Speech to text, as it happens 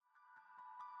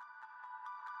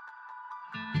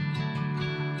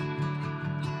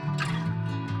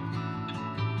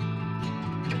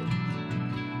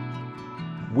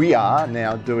We are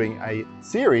now doing a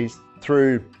series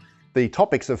through the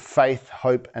topics of faith,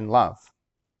 hope, and love.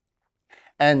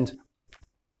 And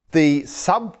the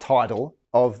subtitle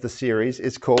of the series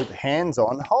is called Hands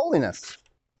on Holiness.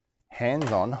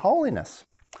 Hands on Holiness.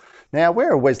 Now,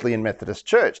 we're a Wesleyan Methodist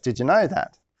church. Did you know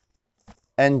that?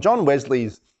 And John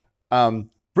Wesley's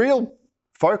real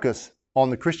focus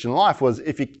on the Christian life was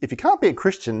if you can't be a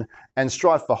Christian and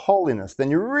strive for holiness,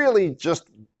 then you're really just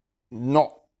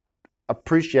not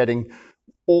appreciating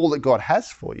all that God has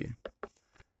for you.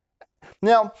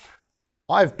 Now,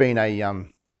 I've been a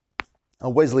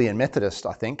Wesleyan Methodist,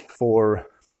 I think, for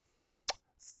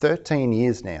 13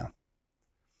 years now.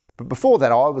 But before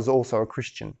that, I was also a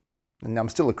Christian, and I'm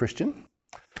still a Christian.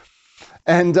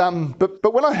 And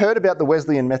but when I heard about the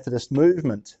Wesleyan Methodist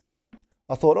movement,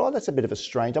 I thought, oh, that's a bit of a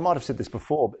strange. I might have said this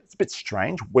before, but it's a bit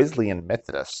strange, Wesleyan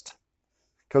Methodist,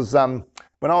 because when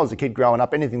I was a kid growing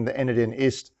up, anything that ended in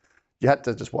 "ist," you had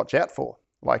to just watch out for,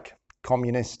 like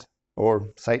communist or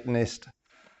Satanist,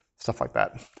 stuff like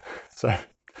that. So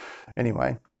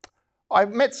anyway, I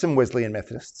met some Wesleyan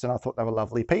Methodists and I thought they were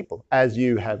lovely people, as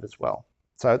you have as well.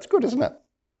 So it's good, isn't it?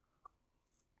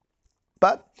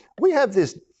 But we have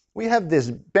this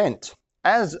bent,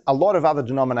 as a lot of other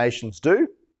denominations do,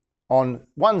 on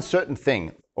one certain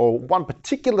thing or one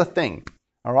particular thing.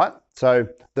 All right. So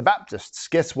the Baptists,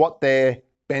 guess what their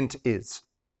bent is?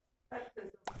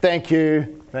 Thank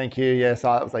you. Yes,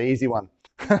 that was an easy one.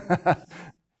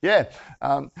 Yeah.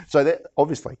 So that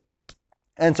obviously,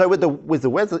 and so with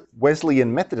the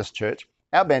Wesleyan Methodist Church,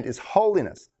 our bent is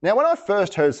holiness. Now, when I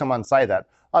first heard someone say that,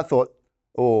 I thought,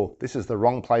 oh, this is the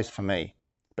wrong place for me,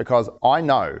 because I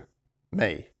know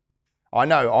me. I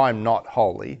know I'm not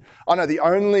holy. I know the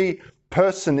only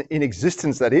person in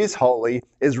existence that is holy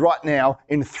is right now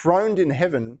enthroned in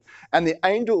heaven, and the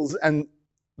angels and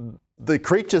the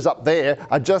creatures up there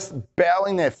are just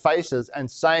bowing their faces and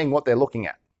saying what they're looking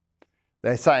at.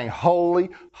 They're saying,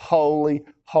 holy, holy,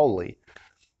 holy.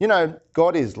 You know,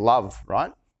 God is love,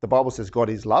 right? The Bible says God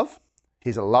is love.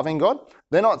 He's a loving God.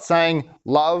 They're not saying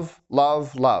love,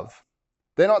 love, love.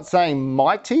 They're not saying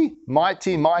mighty,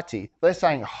 mighty, mighty. They're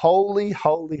saying holy,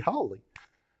 holy, holy,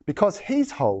 because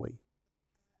He's holy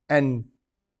and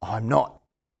I'm not.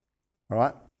 All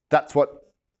right? That's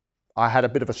what I had a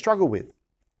bit of a struggle with.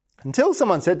 Until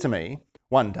someone said to me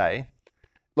one day,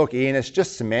 look, Ian, it's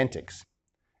just semantics.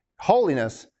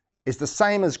 Holiness is the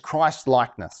same as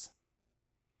Christ-likeness.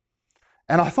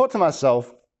 And I thought to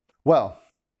myself, well,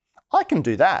 I can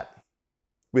do that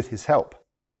with His help.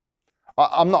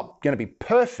 I'm not going to be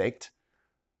perfect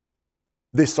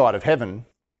this side of heaven,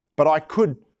 but I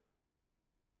could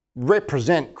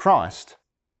represent Christ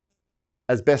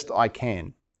as best I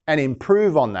can and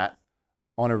improve on that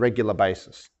on a regular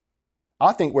basis.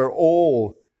 I think we're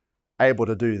all able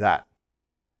to do that.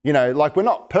 You know, like, we're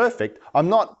not perfect. I'm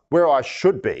not where I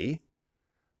should be,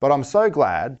 but I'm so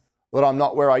glad that I'm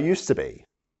not where I used to be.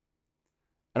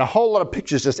 And a whole lot of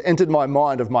pictures just entered my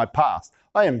mind of my past.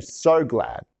 I am so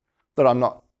glad that I'm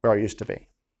not where I used to be.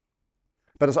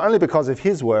 But it's only because of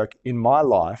His work in my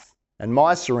life and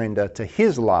my surrender to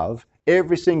His love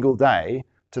every single day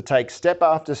to take step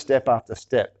after step after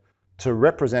step to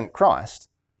represent Christ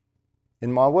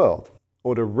in my world,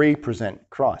 or to represent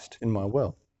Christ in my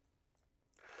world.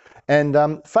 And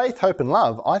faith, hope, and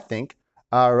love, I think,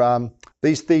 are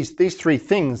these three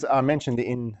things are mentioned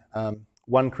in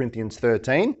 1 Corinthians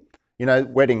 13. You know,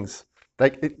 weddings.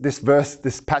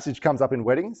 This passage comes up in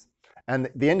weddings, and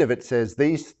the end of it says,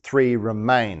 these three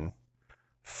remain: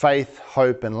 faith,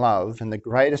 hope, and love. And the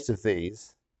greatest of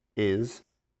these is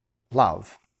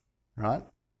love, right?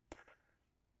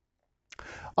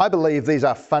 I believe these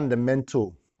are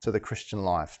fundamental to the Christian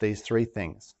life, these three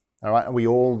things, all right? And we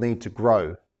all need to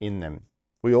grow in them.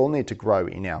 We all need to grow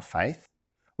in our faith.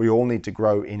 We all need to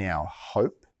grow in our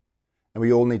hope. And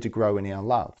we all need to grow in our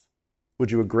love. Would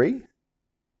you agree?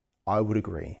 I would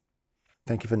agree.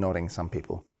 Thank you for nodding, some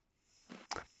people.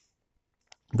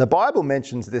 The Bible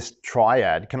mentions this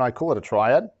triad. Can I call it a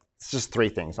triad? It's just three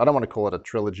things. I don't want to call it a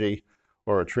trilogy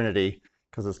or a trinity,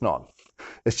 because it's not.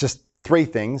 It's just three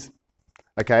things,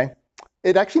 okay?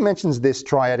 It actually mentions this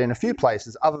triad in a few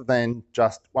places other than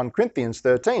just 1 Corinthians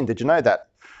 13. Did you know that?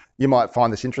 You might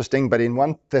find this interesting, but in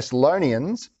 1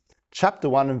 Thessalonians chapter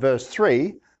 1 and verse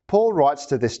 3, Paul writes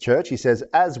to this church, he says,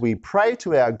 as we pray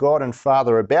to our God and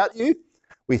Father about you,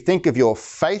 we think of your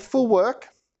faithful work,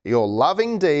 your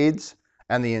loving deeds,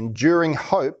 and the enduring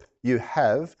hope you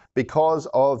have because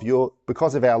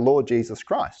of our Lord Jesus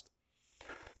Christ.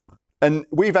 And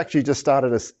we've actually just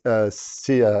started a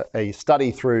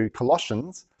study through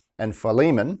Colossians and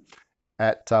Philemon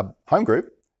at Home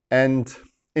Group. And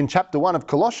in chapter 1 of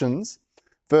Colossians,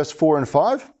 verse 4 and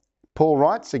 5, Paul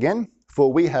writes again,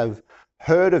 "For we have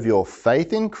heard of your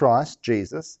faith in Christ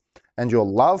Jesus and your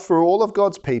love for all of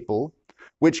God's people,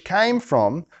 which came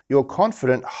from your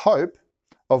confident hope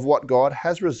of what God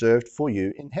has reserved for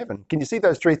you in heaven." Can you see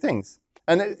those three things?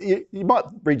 And you might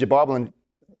read your Bible and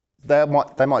they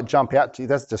might jump out to you.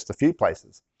 That's just a few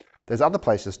places. There's other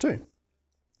places too.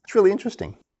 It's really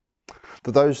interesting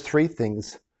that those three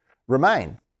things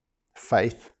remain: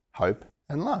 faith, hope,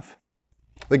 and love.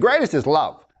 The greatest is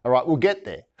love. All right, we'll get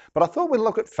there. But I thought we'd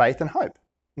look at faith and hope.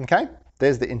 Okay,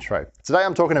 there's the intro. Today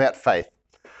I'm talking about faith.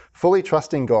 Fully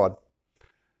trusting God.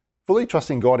 Fully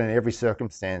trusting God in every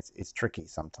circumstance is tricky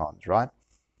sometimes, right?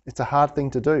 It's a hard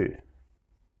thing to do.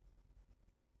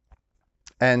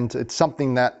 And it's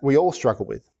something that we all struggle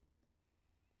with.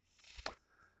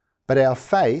 But our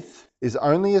faith is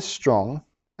only as strong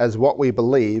as what we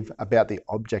believe about the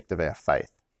object of our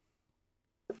faith.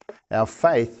 Our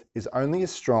faith is only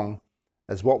as strong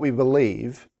as what we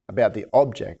believe about the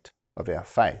object of our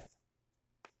faith.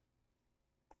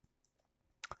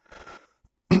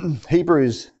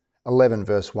 Hebrews 11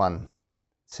 verse 1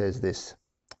 says this: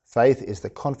 "Faith is the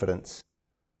confidence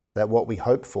that what we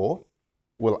hope for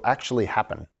will actually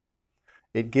happen.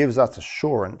 It gives us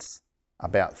assurance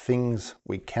about things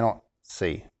we cannot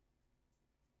see."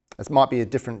 This might be a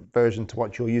different version to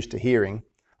what you're used to hearing.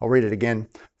 I'll read it again.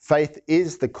 Faith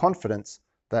is the confidence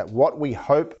that what we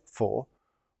hope for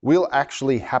will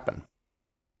actually happen.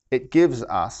 It gives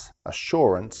us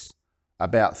assurance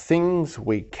about things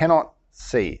we cannot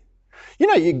see. You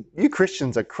know, you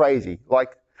Christians are crazy.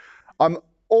 Like, I'm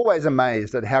always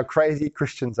amazed at how crazy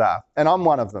Christians are, and I'm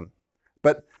one of them.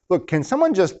 But look, can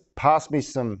someone just pass me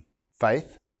some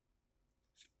faith?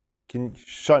 Can you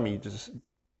show me?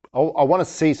 I want to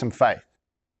see some faith.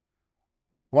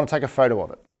 I want to take a photo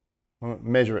of it. I want to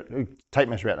measure it, tape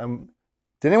measure it.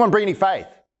 Did anyone bring any faith?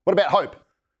 What about hope?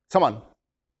 Someone.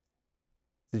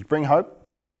 Did you bring hope?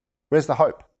 Where's the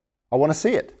hope? I want to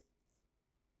see it.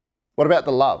 What about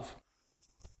the love?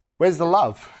 Where's the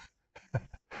love?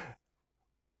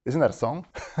 Isn't that a song?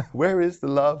 Where is the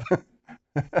love?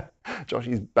 Josh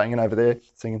is banging over there,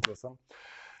 singing to a song.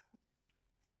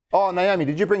 Oh, Naomi,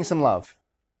 did you bring some love?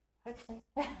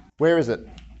 Where is it?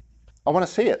 I want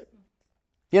to see it.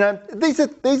 You know, these are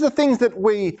things that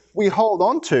we hold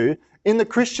on to in the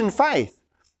Christian faith,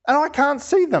 and I can't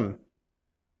see them.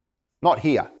 Not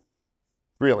here,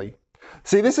 really.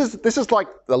 See, this is like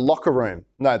the locker room.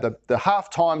 No, the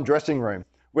halftime dressing room,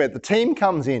 where the team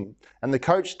comes in and the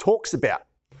coach talks about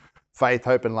faith,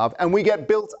 hope, and love, and we get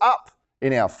built up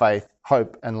in our faith,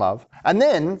 hope, and love. And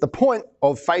then the point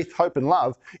of faith, hope, and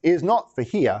love is not for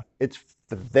here, it's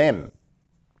for them.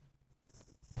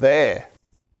 There.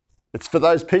 It's for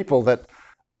those people that,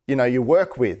 you know, you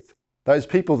work with, those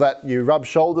people that you rub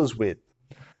shoulders with.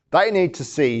 They need to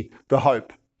see the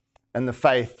hope and the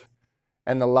faith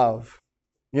and the love.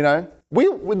 You know, we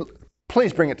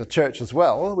please bring it to church as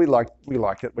well. We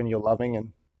like it when you're loving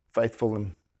and faithful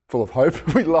and full of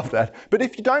hope. We love that. But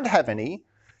if you don't have any,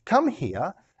 come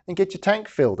here and get your tank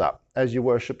filled up as you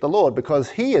worship the Lord, because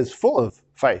He is full of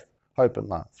faith, hope, and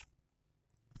love.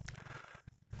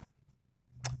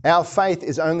 Our faith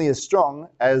is only as strong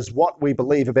as what we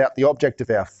believe about the object of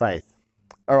our faith.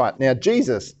 All right, now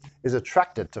Jesus is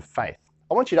attracted to faith.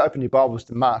 I want you to open your Bibles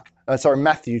to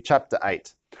Matthew chapter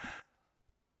 8.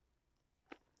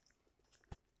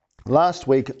 Last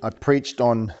week I preached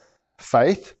on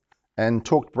faith and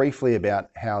talked briefly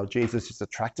about how Jesus is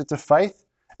attracted to faith.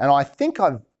 And I think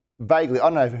I've vaguely,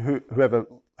 I don't know whoever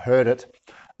heard it,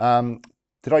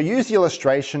 did I use the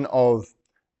illustration of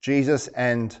Jesus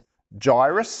and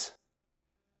Jairus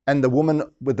and the woman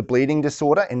with the bleeding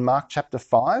disorder in Mark chapter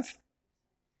 5?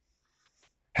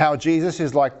 How Jesus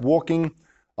is like walking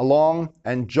along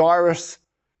and Jairus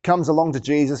comes along to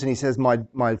Jesus and he says, my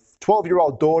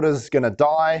 12-year-old daughter's going to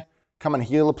die. Come and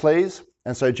heal her, please.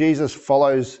 And so Jesus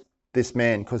follows this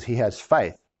man because he has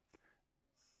faith.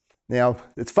 Now,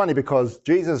 it's funny because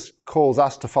Jesus calls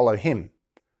us to follow him.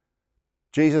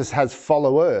 Jesus has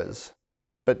followers,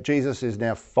 but Jesus is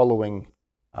now following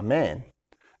a man.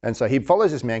 And so he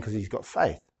follows this man because he's got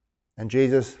faith. And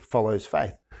Jesus follows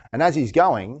faith. And as he's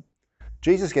going,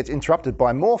 Jesus gets interrupted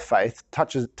by more faith,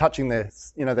 touching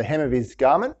the hem of his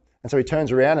garment. And so he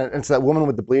turns around and it's that woman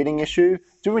with the bleeding issue.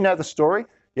 Do we know the story?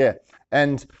 Yeah.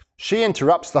 And she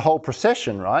interrupts the whole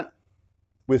procession, right?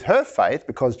 With her faith,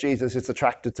 because Jesus is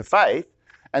attracted to faith.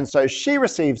 And so she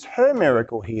receives her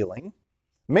miracle healing.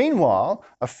 Meanwhile,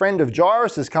 a friend of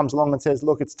Jairus's comes along and says,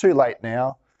 look, it's too late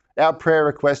now. Our prayer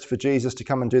request for Jesus to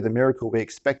come and do the miracle we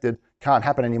expected can't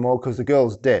happen anymore because the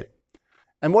girl's dead.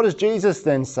 And what does Jesus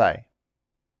then say?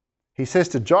 He says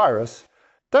to Jairus,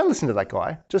 don't listen to that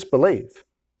guy, just believe.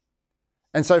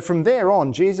 And so from there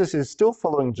on, Jesus is still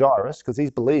following Jairus because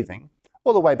he's believing,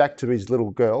 all the way back to his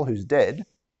little girl who's dead.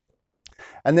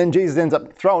 And then Jesus ends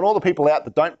up throwing all the people out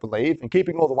that don't believe and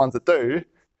keeping all the ones that do,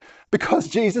 because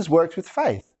Jesus works with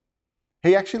faith.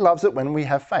 He actually loves it when we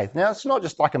have faith. Now, it's not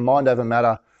just like a mind over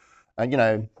matter,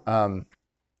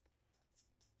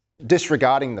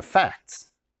 disregarding the facts.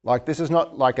 Like, this is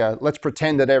not like a, let's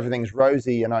pretend that everything's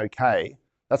rosy and okay.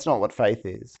 That's not what faith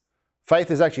is. Faith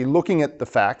is actually looking at the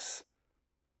facts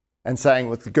and saying,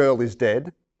 well, the girl is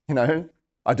dead.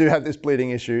 I do have this bleeding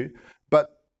issue.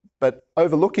 But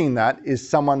overlooking that is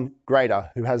someone greater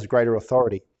who has greater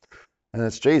authority. And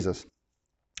it's Jesus.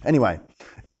 Anyway,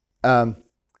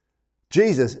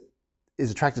 Jesus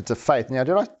is attracted to faith. Now,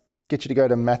 did I get you to go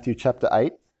to Matthew chapter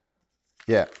 8?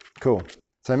 Yeah, cool.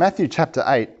 So Matthew chapter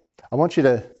 8, I want you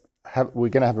to we're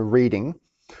going to have a reading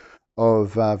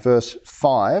of verse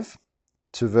 5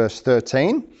 to verse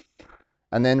 13,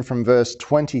 and then from verse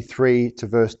 23 to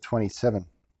verse 27.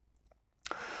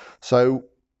 So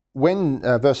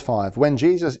verse 5, when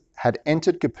Jesus had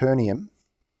entered Capernaum,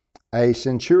 a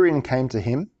centurion came to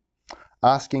him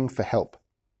asking for help.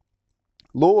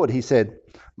 Lord, he said,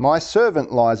 my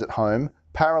servant lies at home,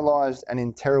 paralyzed and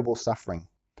in terrible suffering.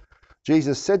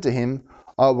 Jesus said to him,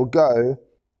 I will go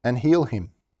and heal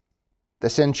him. The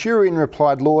centurion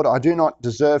replied, Lord, I do not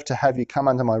deserve to have you come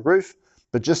under my roof,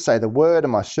 but just say the word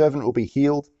and my servant will be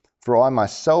healed. For I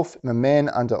myself am a man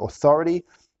under authority,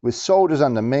 with soldiers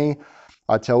under me.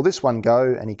 I tell this one,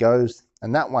 go, and he goes,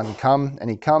 and that one, come, and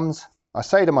he comes. I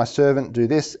say to my servant, do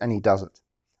this, and he does it.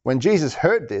 When Jesus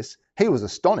heard this, he was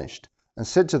astonished, and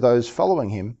said to those following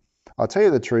him, I'll tell you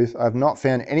the truth, I have not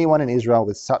found anyone in Israel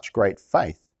with such great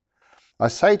faith. I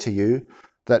say to you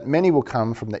that many will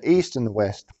come from the east and the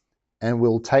west, and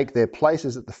will take their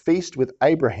places at the feast with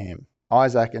Abraham,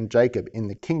 Isaac, and Jacob in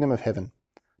the kingdom of heaven.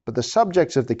 But the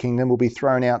subjects of the kingdom will be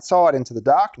thrown outside into the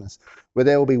darkness, where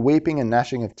there will be weeping and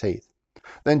gnashing of teeth.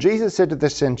 Then Jesus said to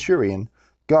the centurion,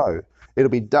 go,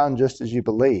 it'll be done just as you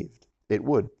believed it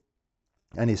would.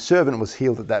 And his servant was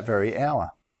healed at that very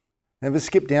hour. Now we'll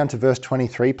skip down to verse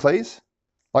 23, please.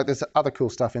 Like, there's other cool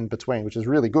stuff in between, which is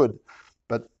really good.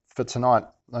 But for tonight,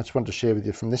 I just wanted to share with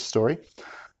you from this story.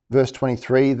 Verse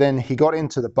 23, then he got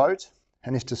into the boat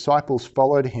and his disciples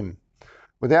followed him.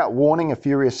 Without warning, a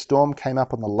furious storm came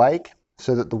up on the lake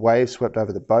so that the waves swept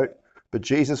over the boat, but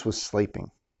Jesus was sleeping.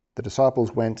 The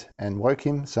disciples went and woke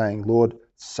him, saying, Lord,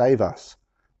 save us.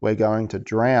 We're going to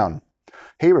drown.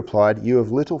 He replied, you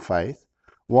have little faith.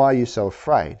 Why are you so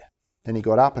afraid? Then he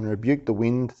got up and rebuked the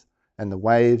wind and the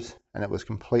waves, and it was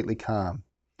completely calm.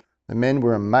 The men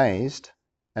were amazed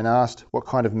and asked, what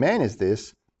kind of man is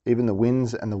this? Even the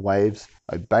winds and the waves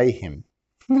obey him.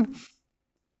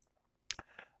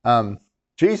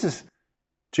 Jesus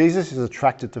is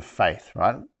attracted to faith,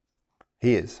 right?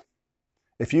 He is.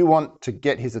 If you want to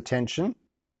get his attention,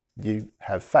 you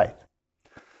have faith.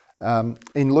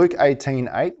 In Luke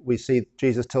 18:8, we see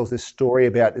Jesus tells this story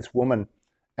about this woman,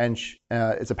 and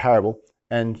it's a parable,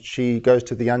 and she goes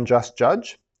to the unjust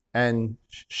judge, and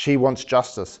she wants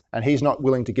justice, and he's not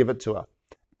willing to give it to her.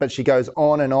 But she goes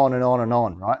on and on and on and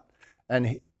on, right?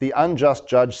 And the unjust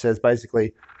judge says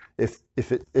basically, if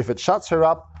it shuts her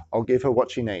up, I'll give her what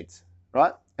she needs,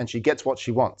 right? And she gets what she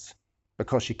wants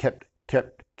because she kept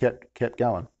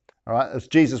going, all right? As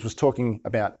Jesus was talking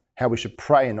about how we should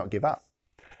pray and not give up.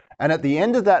 And at the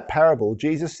end of that parable,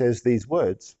 Jesus says these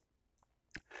words.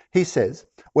 He says,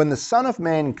 when the Son of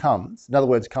Man comes, in other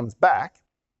words, comes back,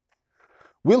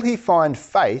 will he find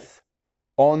faith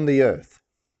on the earth?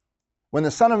 When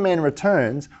the Son of Man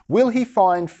returns, will he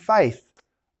find faith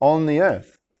on the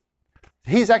earth?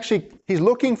 He's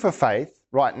looking for faith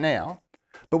right now,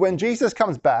 but when Jesus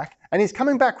comes back, and he's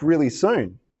coming back really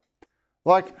soon,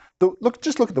 like,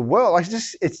 just look at the world. Like,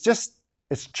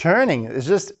 it's churning.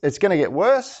 It's going to get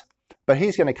worse, but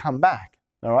he's going to come back,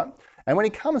 all right? And when he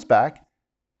comes back,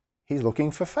 he's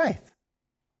looking for faith.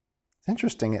 It's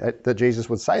interesting that Jesus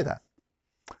would say that.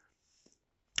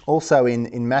 Also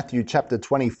in Matthew chapter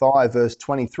 25, verse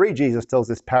 23, Jesus tells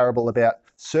this parable about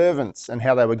servants and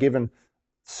how they were given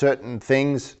certain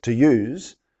things to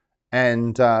use,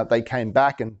 and they came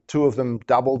back and two of them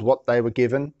doubled what they were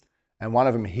given and one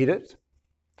of them hid it.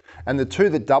 And the two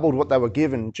that doubled what they were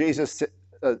given, Jesus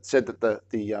said that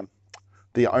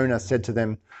the owner said to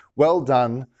them, well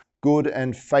done, good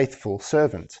and faithful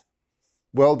servant.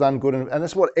 Well done, good, and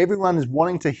that's what everyone is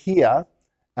wanting to hear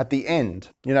at the end.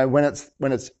 You know, when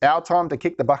it's our time to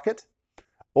kick the bucket,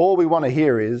 all we want to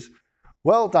hear is,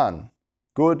 well done,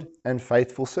 good and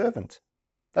faithful servant.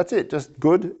 That's it, just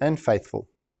good and faithful.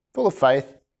 Full of faith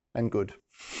and good.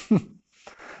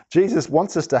 Jesus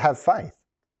wants us to have faith.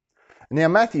 Now,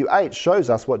 Matthew 8 shows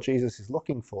us what Jesus is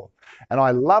looking for. And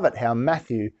I love it how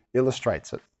Matthew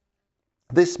illustrates it.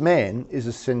 This man is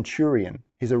a centurion.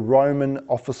 He's a Roman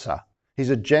officer. He's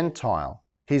a Gentile.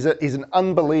 He's an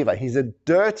unbeliever. He's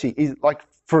like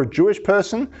for a Jewish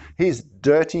person, he's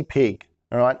dirty pig.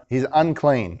 All right. He's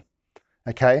unclean.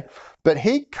 Okay. But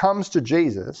he comes to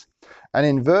Jesus, and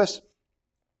in verse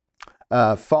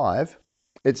 5,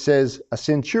 it says, a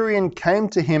centurion came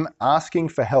to him asking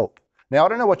for help. Now, I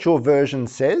don't know what your version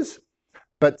says,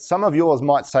 but some of yours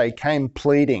might say came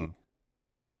pleading.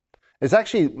 It's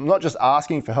actually not just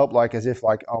asking for help like as if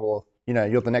like, oh, well, you know,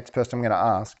 you're the next person I'm going to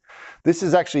ask. This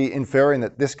is actually inferring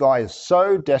that this guy is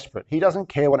so desperate. He doesn't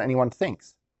care what anyone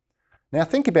thinks. Now,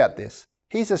 think about this.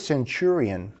 He's a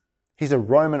centurion. He's a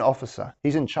Roman officer.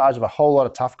 He's in charge of a whole lot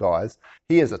of tough guys.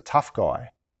 He is a tough guy.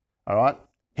 All right.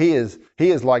 He is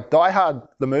like Die Hard,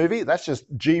 the movie. That's just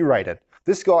G-rated.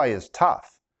 This guy is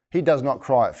tough. He does not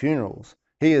cry at funerals.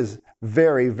 He is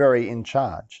very, very in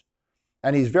charge.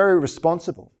 And he's very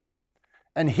responsible.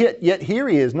 And yet here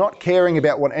he is, not caring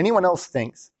about what anyone else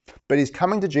thinks, but he's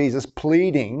coming to Jesus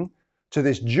pleading to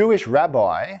this Jewish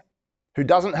rabbi who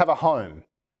doesn't have a home.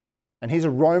 And he's a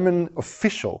Roman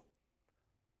official.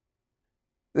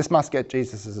 This must get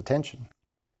Jesus' attention.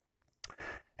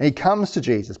 And he comes to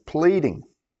Jesus pleading.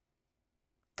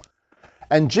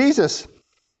 And Jesus...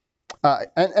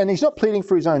 and he's not pleading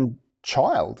for his own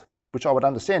child, which I would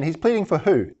understand. He's pleading for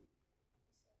who?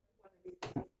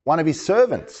 One of his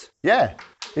servants. Yeah,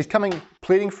 he's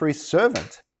pleading for his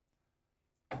servant.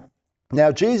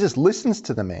 Now, Jesus listens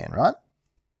to the man, right?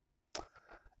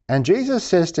 And Jesus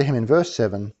says to him in verse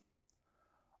 7,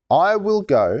 I will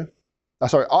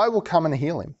come and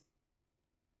heal him.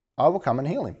 I will come and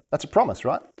heal him. That's a promise,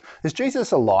 right? Is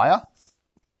Jesus a liar?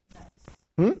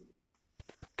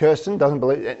 Kirsten doesn't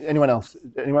believe. Anyone else?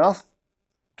 Anyone else?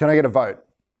 Can I get a vote?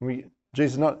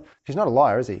 He's not a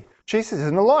liar, is he? Jesus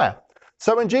isn't a liar.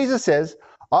 So when Jesus says,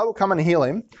 I will come and heal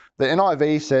him, the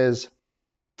NIV says,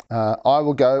 I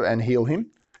will go and heal him.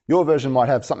 Your version might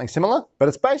have something similar, but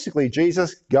it's basically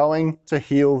Jesus going to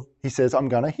heal. He says, I'm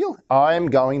going to heal. I am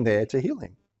going there to heal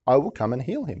him. I will come and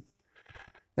heal him.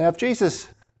 Now, if Jesus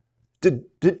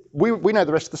we know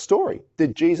the rest of the story.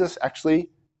 Did Jesus actually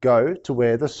go to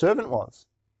where the servant was?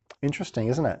 Interesting,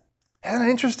 isn't it? Isn't it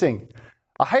interesting?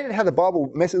 I hate how the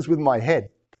Bible messes with my head,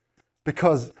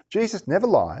 because Jesus never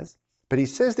lies, but he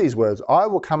says these words, I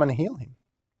will come and heal him.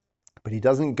 But he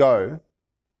doesn't go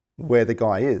where the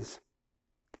guy is.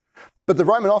 But the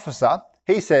Roman officer,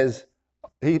 he says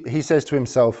to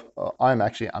himself, I'm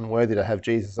actually unworthy to have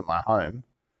Jesus at my home.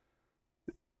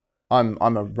 I'm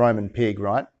a Roman pig,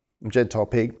 right? I'm a Gentile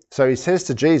pig. So he says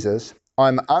to Jesus,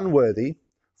 I'm unworthy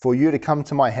for you to come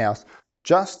to my house.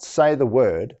 Just say the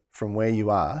word from where you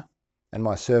are, and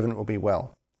my servant will be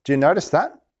well. Do you notice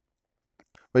that?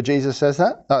 Where Jesus says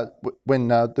that? When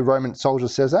the Roman soldier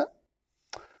says that?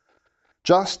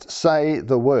 Just say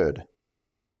the word,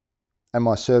 and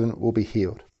my servant will be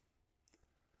healed.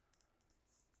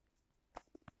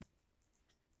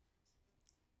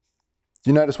 Do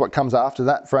you notice what comes after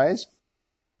that phrase?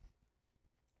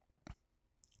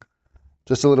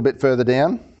 Just a little bit further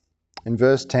down, in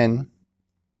verse 10.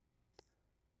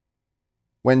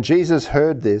 When Jesus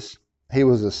heard this, he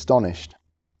was astonished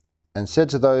and said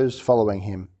to those following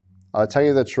him, I tell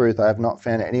you the truth, I have not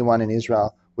found anyone in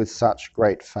Israel with such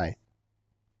great faith.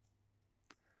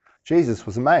 Jesus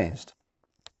was amazed.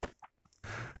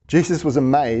 Jesus was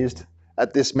amazed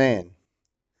at this man.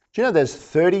 Do you know there's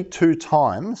 32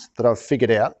 times that I've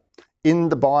figured out in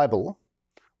the Bible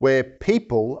where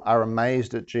people are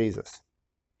amazed at Jesus,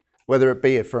 whether it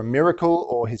be for a miracle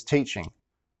or his teaching.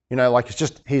 You know, like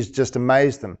he's just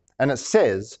amazed them. And it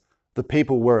says the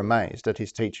people were amazed at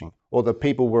his teaching, or the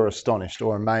people were astonished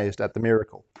or amazed at the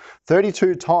miracle.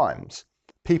 32 times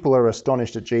people are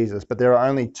astonished at Jesus, but there are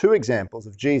only 2 examples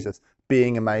of Jesus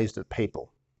being amazed at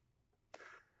people.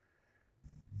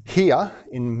 Here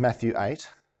in Matthew 8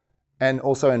 and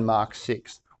also in Mark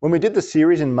 6. When we did the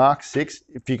series in Mark 6,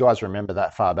 if you guys remember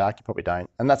that far back, you probably don't,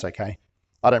 and that's okay.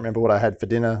 I don't remember what I had for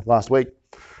dinner last week,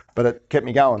 but it kept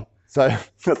me going. So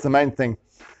that's the main thing.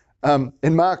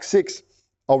 In Mark 6,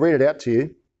 I'll read it out to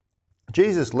you.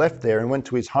 Jesus left there and went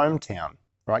to his hometown,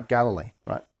 right, Galilee,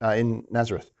 right, in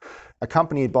Nazareth,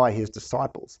 accompanied by his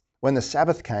disciples. When the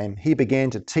Sabbath came, he began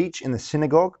to teach in the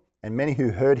synagogue, and many who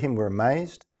heard him were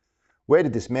amazed. Where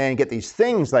did this man get these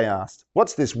things, they asked.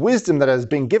 What's this wisdom that has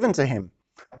been given to him?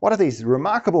 What are these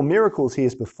remarkable miracles he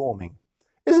is performing?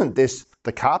 Isn't this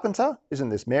the carpenter? Isn't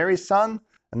this Mary's son?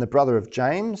 and the brother of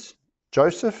James,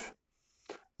 Joseph,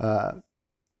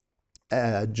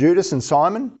 Judas and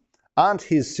Simon? Aren't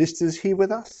his sisters here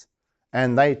with us?"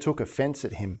 And they took offense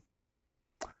at him.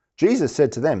 Jesus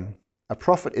said to them, "A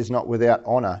prophet is not without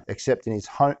honor except in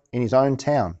his own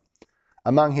town,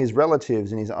 among his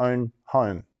relatives in his own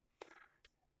home."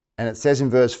 And it says in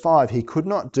verse 5, he could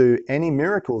not do any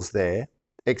miracles there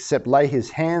except lay his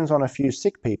hands on a few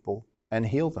sick people and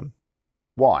heal them.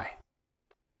 Why?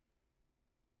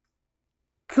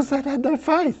 Because they had no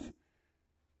faith.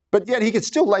 But yet he could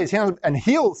still lay his hands and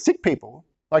heal sick people.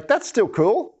 Like, that's still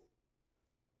cool.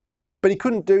 But he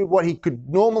couldn't do what he could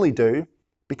normally do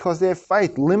because their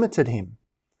faith limited him.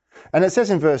 And it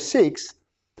says in verse 6,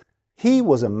 he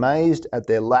was amazed at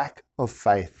their lack of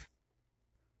faith.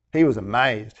 He was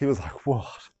amazed. He was like,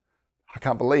 what? I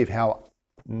can't believe how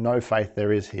no faith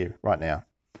there is here right now.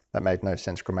 That made no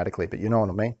sense grammatically, but you know what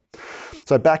I mean.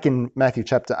 So back in Matthew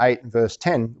chapter 8 and verse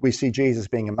 10, we see Jesus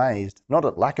being amazed, not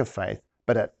at lack of faith,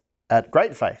 but at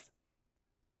great faith.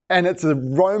 And it's a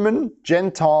Roman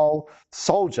Gentile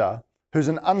soldier who's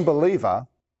an unbeliever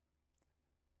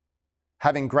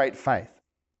having great faith.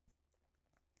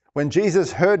 When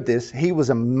Jesus heard this, he was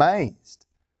amazed.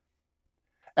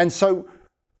 And so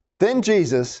then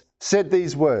Jesus said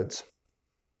these words,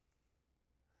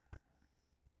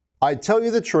 "I tell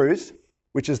you the truth,"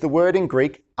 which is the word in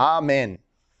Greek, amen.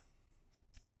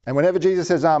 And whenever Jesus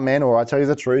says amen, or "I tell you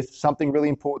the truth," something really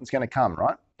important is going to come,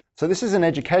 right? So this is an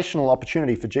educational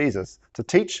opportunity for Jesus to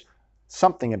teach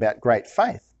something about great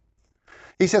faith.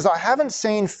 He says, "I haven't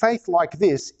seen faith like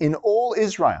this in all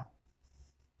Israel."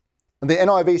 And the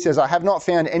NIV says, "I have not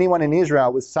found anyone in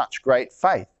Israel with such great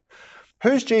faith."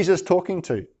 Who's Jesus talking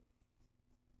to?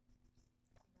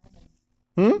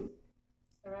 The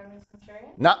Roman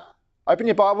centurion? No. Open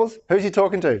your Bibles. Who's he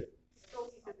talking to?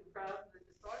 Talking to the crowd of the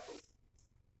disciples.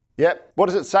 Yep. What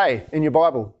does it say in your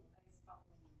Bible?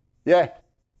 Yeah.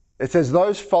 It says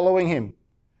those following him.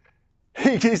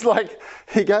 He goes,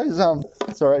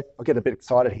 sorry, I'll get a bit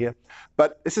excited here.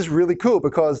 But this is really cool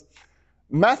because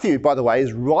Matthew, by the way,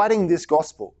 is writing this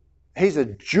gospel. He's a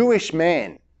Jewish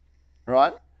man,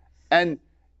 right? And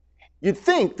you'd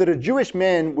think that a Jewish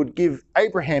man would give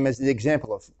Abraham as the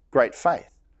example of great faith.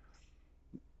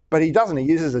 But he doesn't. He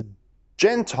uses a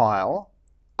Gentile,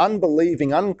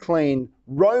 unbelieving, unclean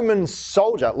Roman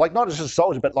soldier, like not just a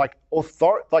soldier, but like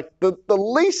the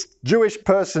least Jewish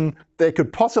person there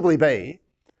could possibly be.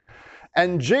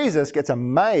 And Jesus gets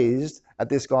amazed at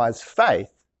this guy's faith.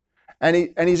 And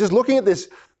he's just looking at this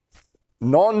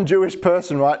non-Jewish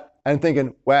person, right? And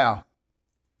thinking, wow,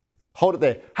 hold it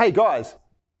there. Hey guys,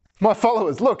 my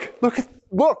followers, look,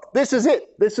 this is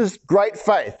it. This is great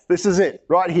faith. This is it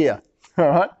right here. All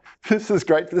right. This is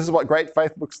great. This is what great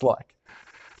faith looks like.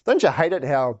 Don't you hate it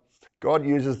how God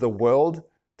uses the world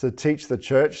to teach the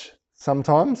church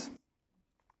sometimes?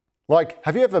 Like,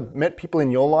 have you ever met people in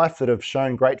your life that have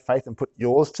shown great faith and put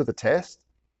yours to the test?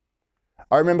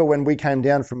 I remember when we came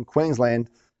down from Queensland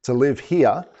to live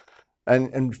here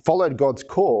and followed God's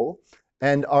call.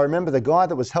 And I remember the guy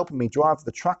that was helping me drive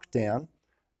the truck down,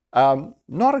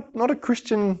 not a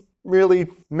Christian really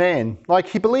man. Like,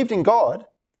 he believed in God,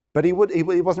 but he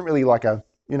wasn't really like I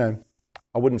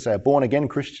wouldn't say a born again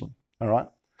Christian. All right.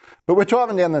 But we're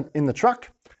driving down in the truck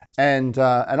and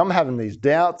I'm having these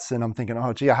doubts and I'm thinking,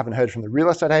 oh gee, I haven't heard from the real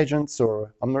estate agents,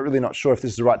 or I'm not sure if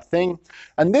this is the right thing.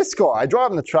 And this guy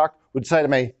driving the truck would say to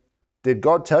me, "Did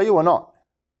God tell you or not?"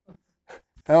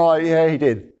 And I'm like, "Yeah, he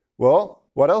did." "Well,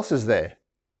 what else is there?"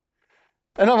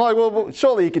 And I'm like, well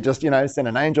surely you could just, send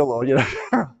an angel or,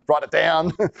 write it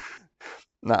down.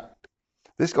 No,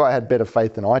 this guy had better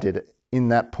faith than I did in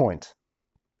that point.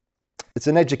 It's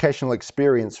an educational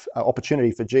experience,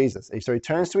 opportunity for Jesus. So he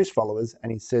turns to his followers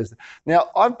and he says, now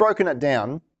I've broken it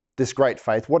down, this great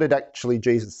faith. What did actually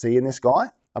Jesus see in this guy?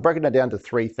 I've broken it down to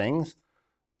 3 things.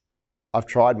 I've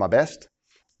tried my best.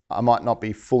 It might not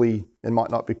be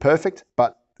perfect,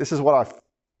 but this is what I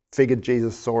figured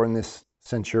Jesus saw in this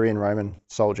centurion Roman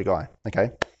soldier guy,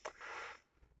 okay?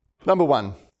 Number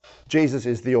 1, Jesus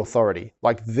is the authority,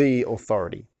 like the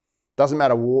authority. Doesn't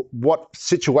matter what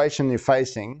situation you're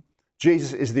facing,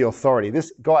 Jesus is the authority.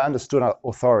 This guy understood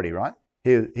authority, right?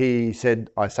 He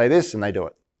said, I say this, and they do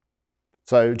it.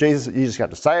 So Jesus, you just have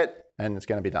to say it, and it's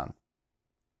going to be done.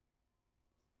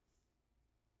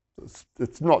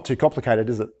 It's not too complicated,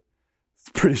 is it? It's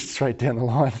pretty straight down the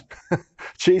line.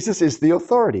 Jesus is the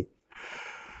authority.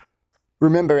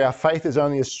 Remember, our faith is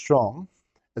only as strong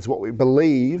as what we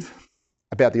believe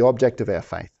about the object of our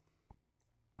faith.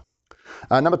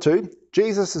 Number 2,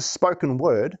 Jesus' spoken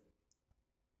word,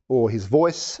 or his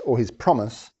voice, or his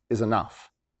promise is enough.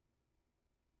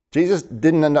 Jesus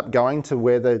didn't end up going to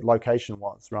where the location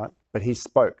was, right? But he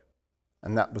spoke,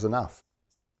 and that was enough.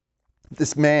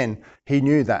 This man, he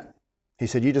knew that. He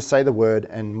said, you just say the word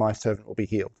and my servant will be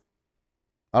healed.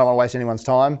 I don't want to waste anyone's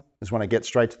time. I just want to get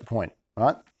straight to the point,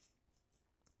 right?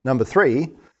 Number 3,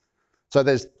 so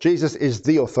there's Jesus is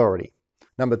the authority.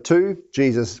 Number 2,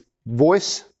 Jesus'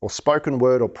 voice or spoken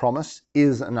word or promise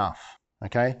is enough,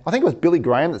 okay? I think it was Billy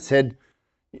Graham that said,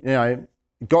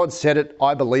 God said it,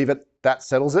 I believe it, that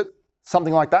settles it.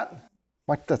 Something like that.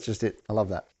 Like, that's just it. I love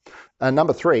that. And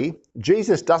number 3,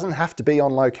 Jesus doesn't have to be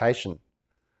on location.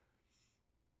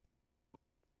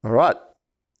 All right.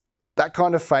 That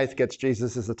kind of faith gets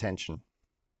Jesus' attention.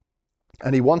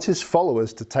 And he wants his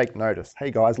followers to take notice.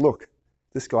 Hey guys, look,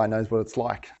 this guy knows what it's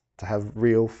like to have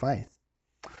real faith.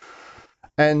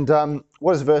 And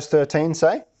what does verse 13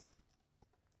 say?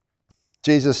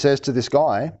 Jesus says to this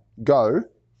guy, go,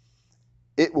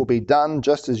 it will be done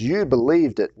just as you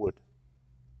believed it would.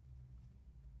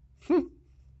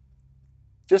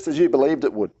 Just as you believed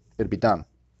it would, it'd be done.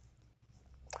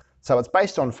 So it's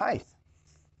based on faith.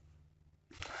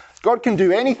 God can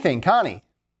do anything, can't he?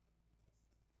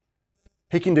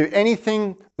 He can do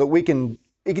anything that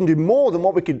he can do more than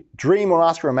what we could dream or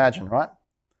ask or imagine, right?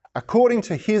 According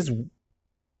to his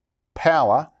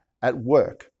power at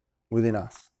work within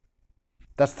us.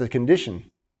 That's the condition.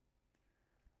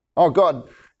 Oh God,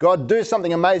 do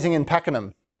something amazing in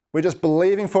Pakenham. We're just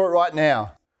believing for it right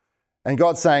now. And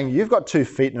God's saying, you've got 2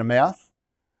 feet and a mouth.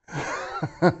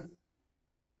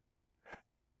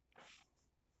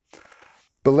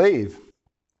 Believe.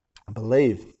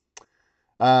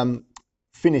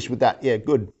 Finish with that. Yeah,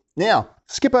 good. Now,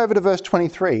 skip over to verse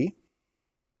 23,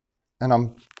 and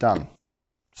I'm done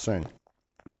soon.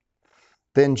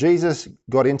 Then Jesus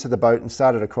got into the boat and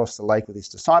started across the lake with his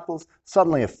disciples.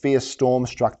 Suddenly a fierce storm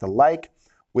struck the lake,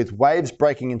 with waves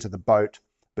breaking into the boat,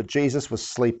 but Jesus was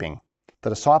sleeping. The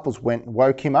disciples went and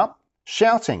woke him up,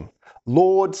 shouting,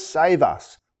 Lord, save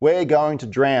us. We're going to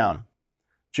drown.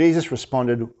 Jesus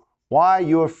responded, why are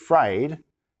you afraid?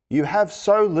 You have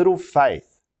so little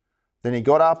faith. Then he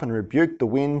got up and rebuked the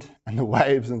wind and the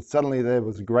waves, and suddenly there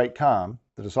was a great calm.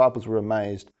 The disciples were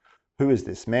amazed. Who is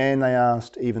this man? They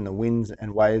asked. Even the winds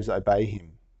and waves obey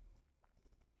him.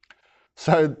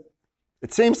 So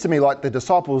it seems to me like the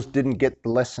disciples didn't get the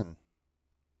lesson.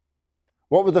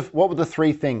 What were the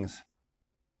 3 things?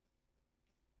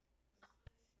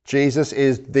 Jesus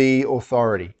is the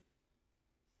authority.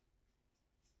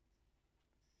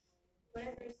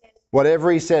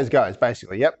 Whatever he says goes,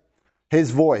 basically. Yep.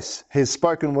 His voice, his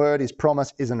spoken word, his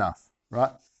promise is enough,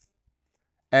 right?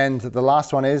 And the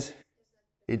last one is,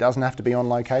 he doesn't have to be on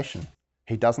location.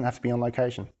 He doesn't have to be on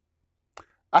location.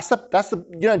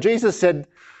 Jesus said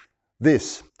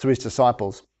this to his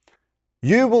disciples,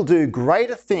 you will do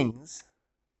greater things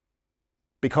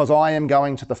because I am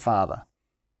going to the Father.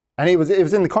 And it was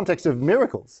in the context of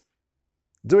miracles,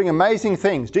 doing amazing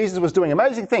things. Jesus was doing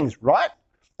amazing things, right?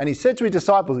 And he said to his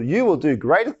disciples, you will do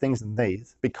greater things than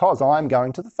these because I'm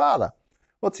going to the Father.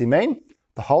 What's he mean?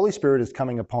 The Holy Spirit is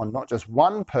coming upon not just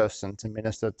one person to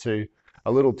minister to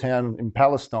a little town in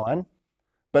Palestine,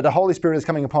 but the Holy Spirit is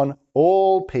coming upon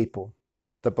all people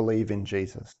that believe in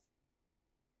Jesus.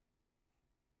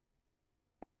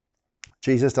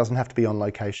 Jesus doesn't have to be on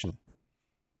location.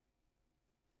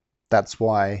 That's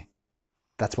why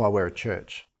we're a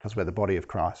church, because we're the body of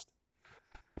Christ.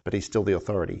 But he's still the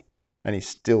authority. And he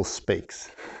still speaks,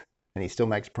 and he still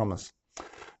makes promise.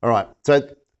 All right, so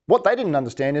what they didn't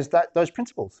understand is that those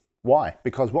principles. Why?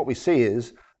 Because what we see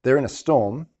is they're in a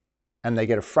storm and they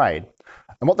get afraid.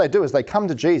 And what they do is they come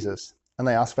to Jesus and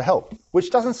they ask for help,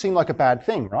 which doesn't seem like a bad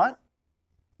thing, right?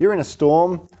 You're in a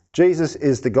storm. Jesus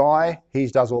is the guy. He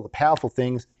does all the powerful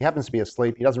things. He happens to be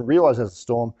asleep. He doesn't realize there's a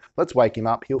storm. Let's wake him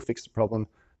up. He'll fix the problem.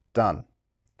 Done.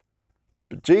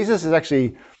 But Jesus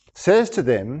actually says to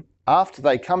them, after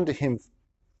they come to him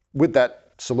with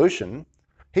that solution,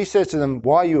 he says to them,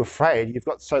 why are you afraid? You've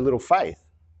got so little faith.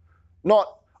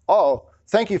 Not, oh,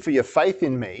 thank you for your faith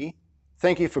in me.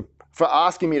 Thank you for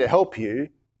asking me to help you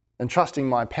and trusting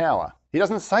my power. He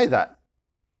doesn't say that.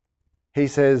 He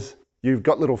says, you've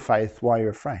got little faith. Why are you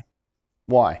afraid?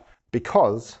 Why?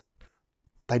 Because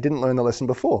they didn't learn the lesson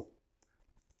before.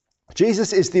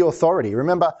 Jesus is the authority.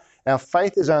 Remember, our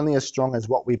faith is only as strong as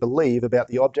what we believe about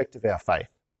the object of our faith.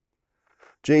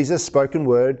 Jesus' spoken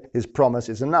word, his promise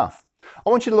is enough. I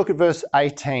want you to look at verse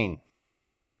 18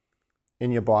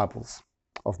 in your Bibles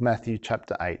of Matthew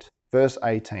chapter 8, verse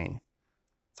 18.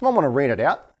 Someone want to read it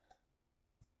out?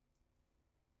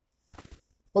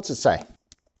 What's it say?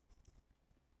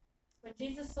 When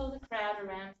Jesus saw the crowd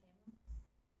around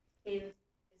him, his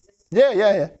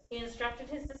Yeah. He instructed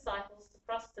his disciples to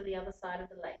cross to the other side of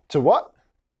the lake. To what?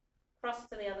 Cross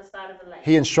to the other side of the lake.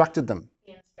 He instructed them.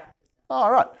 He instructed them.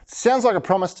 All right. Sounds like a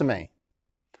promise to me.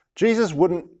 Jesus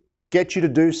wouldn't get you to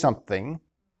do something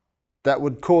that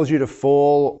would cause you to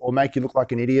fall or make you look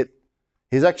like an idiot.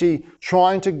 He's actually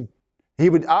he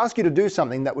would ask you to do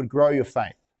something that would grow your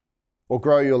faith or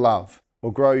grow your love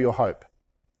or grow your hope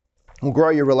or grow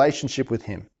your relationship with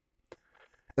him.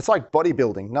 It's like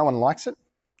bodybuilding. No one likes it.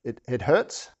 It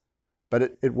hurts, but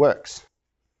it works.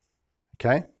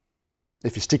 Okay?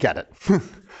 If you stick at it.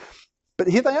 But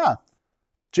here they are.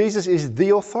 Jesus is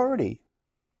the authority,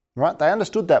 right? They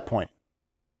understood that point.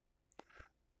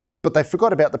 But they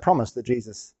forgot about the promise that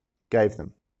Jesus gave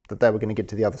them, that they were going to get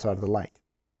to the other side of the lake.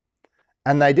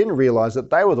 And they didn't realize that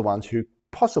they were the ones who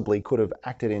possibly could have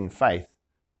acted in faith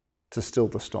to still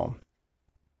the storm.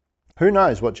 Who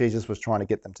knows what Jesus was trying to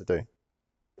get them to do?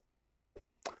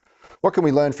 What can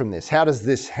we learn from this? How does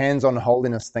this hands-on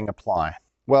holiness thing apply?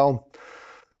 Well,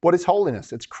 what is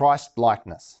holiness? It's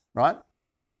Christ-likeness, right?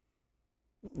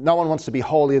 No one wants to be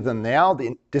holier than thou,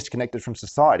 disconnected from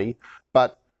society,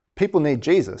 but people need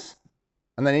Jesus,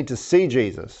 and they need to see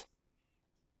Jesus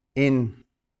in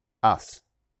us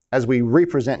as we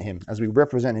represent him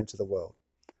to the world,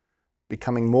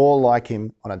 becoming more like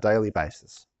him on a daily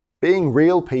basis, being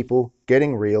real people,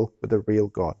 getting real with a real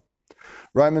God.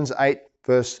 Romans 8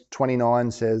 verse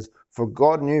 29 says, "For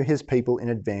God knew his people in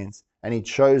advance, and he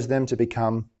chose them to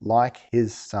become like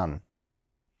his Son,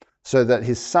 so that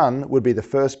his Son would be the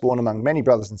firstborn among many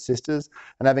brothers and sisters.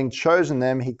 And having chosen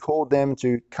them, he called them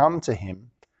to come to him.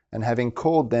 And having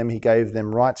called them, he gave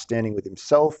them right standing with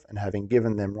himself. And having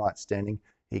given them right standing,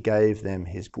 he gave them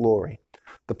his glory."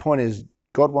 The point is,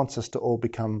 God wants us to all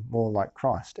become more like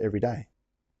Christ every day.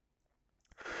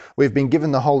 We've been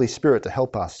given the Holy Spirit to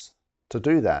help us to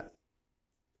do that.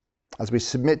 As we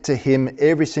submit to him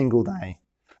every single day,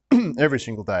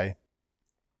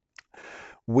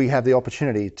 we have the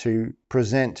opportunity to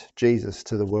present Jesus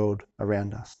to the world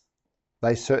around us.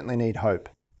 They certainly need hope.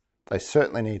 They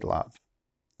certainly need love.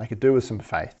 They could do with some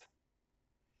faith.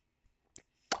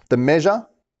 The measure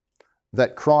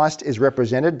that Christ is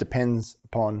represented depends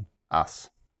upon us,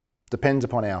 depends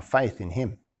upon our faith in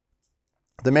him.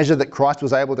 The measure that Christ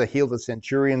was able to heal the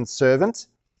centurion's servant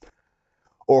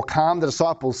or calm the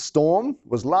disciples' storm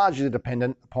was largely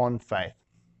dependent upon faith.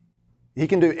 He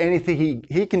can do anything,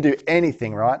 he can do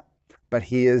anything, right? But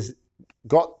he has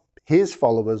got his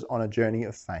followers on a journey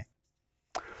of faith.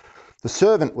 The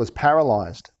servant was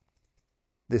paralyzed.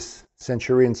 This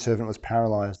centurion servant was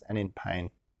paralyzed and in pain.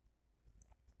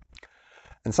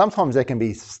 And sometimes there can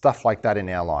be stuff like that in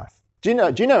our life. Do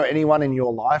you know anyone in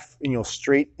your life, in your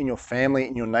street, in your family,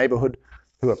 in your neighborhood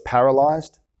who are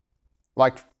paralyzed?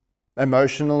 Like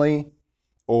emotionally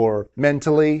or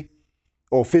mentally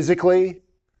or physically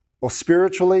or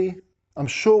spiritually? I'm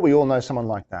sure we all know someone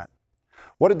like that.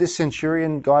 What did this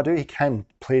centurion guy do? He came,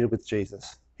 pleaded with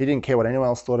Jesus. He didn't care what anyone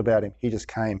else thought about him. He just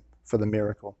came for the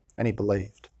miracle and he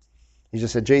believed. He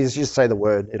just said, "Jesus, you just say the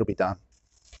word, it'll be done."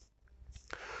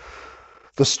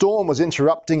 The storm was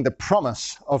interrupting the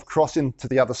promise of crossing to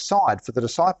the other side for the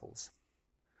disciples.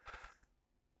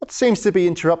 What seems to be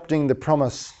interrupting the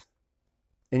promise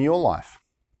in your life?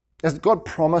 Has God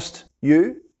promised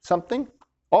you something?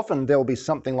 Often there will be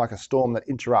something like a storm that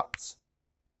interrupts.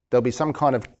 There'll be some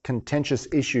kind of contentious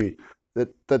issue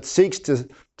that seeks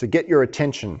to get your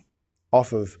attention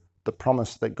off of the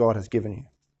promise that God has given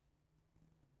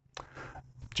you.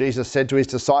 Jesus said to his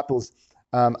disciples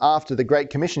after the Great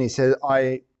Commission, he said,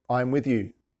 I am with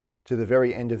you to the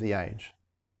very end of the age.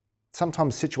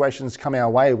 Sometimes situations come our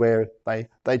way where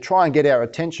they try and get our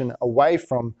attention away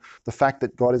from the fact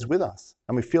that God is with us.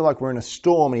 And we feel like we're in a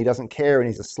storm and he doesn't care and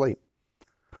he's asleep.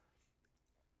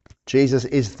 Jesus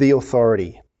is the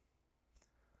authority.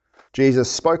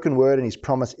 Jesus' spoken word and his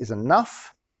promise is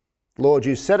enough. Lord,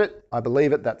 you said it, I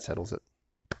believe it, that settles it.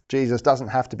 Jesus doesn't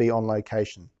have to be on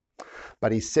location.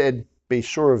 But he said, "Be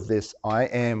sure of this, I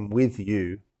am with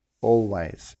you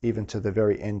always, even to the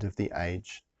very end of the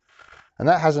age." And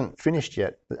that hasn't finished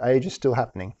yet. The age is still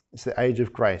happening. It's the age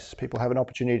of grace. People have an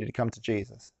opportunity to come to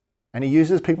Jesus. And he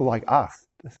uses people like us.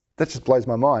 That just blows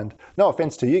my mind. No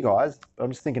offense to you guys, but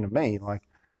I'm just thinking of me, and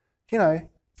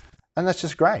that's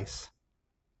just grace.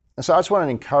 And so I just want to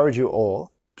encourage you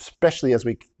all, especially as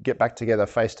we get back together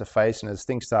face to face and as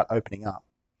things start opening up,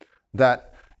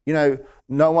 that,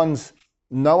 no one's,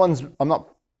 I'm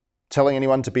not telling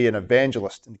anyone to be an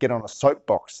evangelist and get on a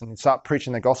soapbox and start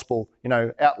preaching the gospel,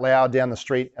 out loud down the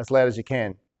street as loud as you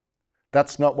can.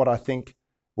 That's not what I think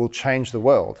will change the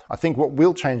world. I think what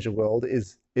will change the world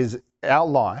is our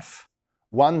life,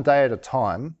 one day at a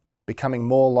time, becoming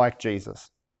more like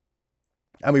Jesus.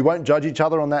 And we won't judge each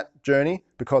other on that journey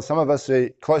because some of us are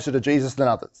closer to Jesus than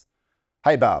others.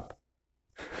 Hey, Barb.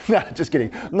 No, just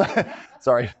kidding. No,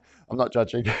 sorry, I'm not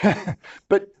judging.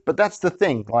 but that's the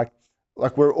thing.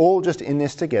 Like we're all just in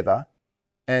this together,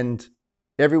 and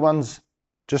everyone's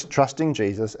just trusting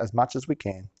Jesus as much as we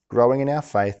can, growing in our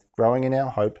faith, growing in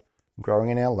our hope, growing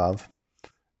in our love,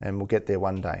 and we'll get there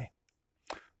one day.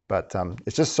 But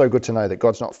it's just so good to know that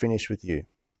God's not finished with you.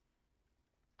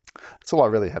 That's all I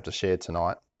really have to share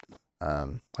tonight.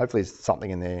 Hopefully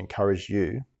something in there encouraged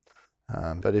you.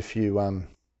 But if you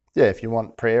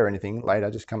want prayer or anything later,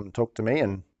 just come and talk to me,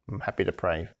 and I'm happy to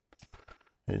pray.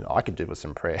 I could do with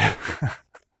some prayer.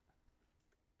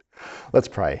 Let's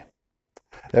pray.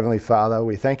 Heavenly Father,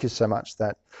 we thank you so much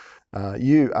that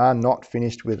you are not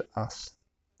finished with us,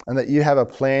 and that you have a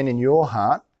plan in your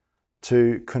heart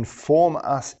to conform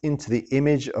us into the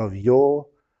image of your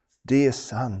dear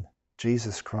Son,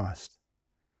 Jesus Christ.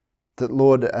 That,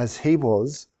 Lord, as he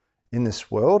was in this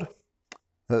world,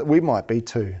 that we might be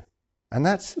too. And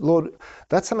that's, Lord,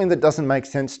 that's something that doesn't make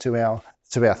sense to our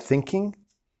thinking,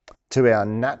 to our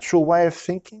natural way of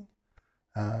thinking.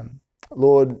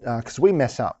 Lord, because we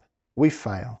mess up, we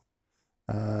fail,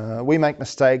 we make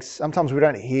mistakes. Sometimes we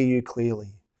don't hear you clearly.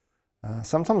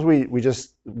 Sometimes we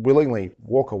just willingly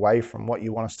walk away from what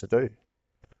you want us to do.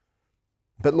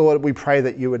 But Lord, we pray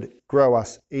that you would grow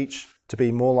us each to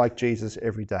be more like Jesus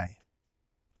every day.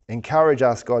 Encourage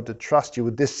us, God, to trust you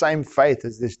with this same faith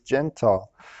as this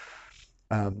Gentile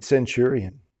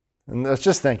centurion. And let's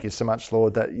just thank you so much,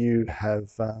 Lord, that you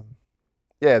have,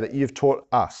 that you've taught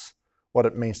us what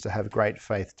it means to have great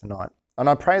faith tonight. And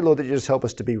I pray, Lord, that you just help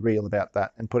us to be real about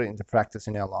that and put it into practice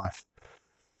in our life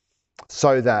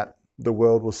so that the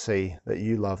world will see that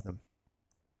you love them.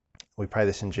 We pray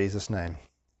this in Jesus' name.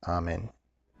 Amen.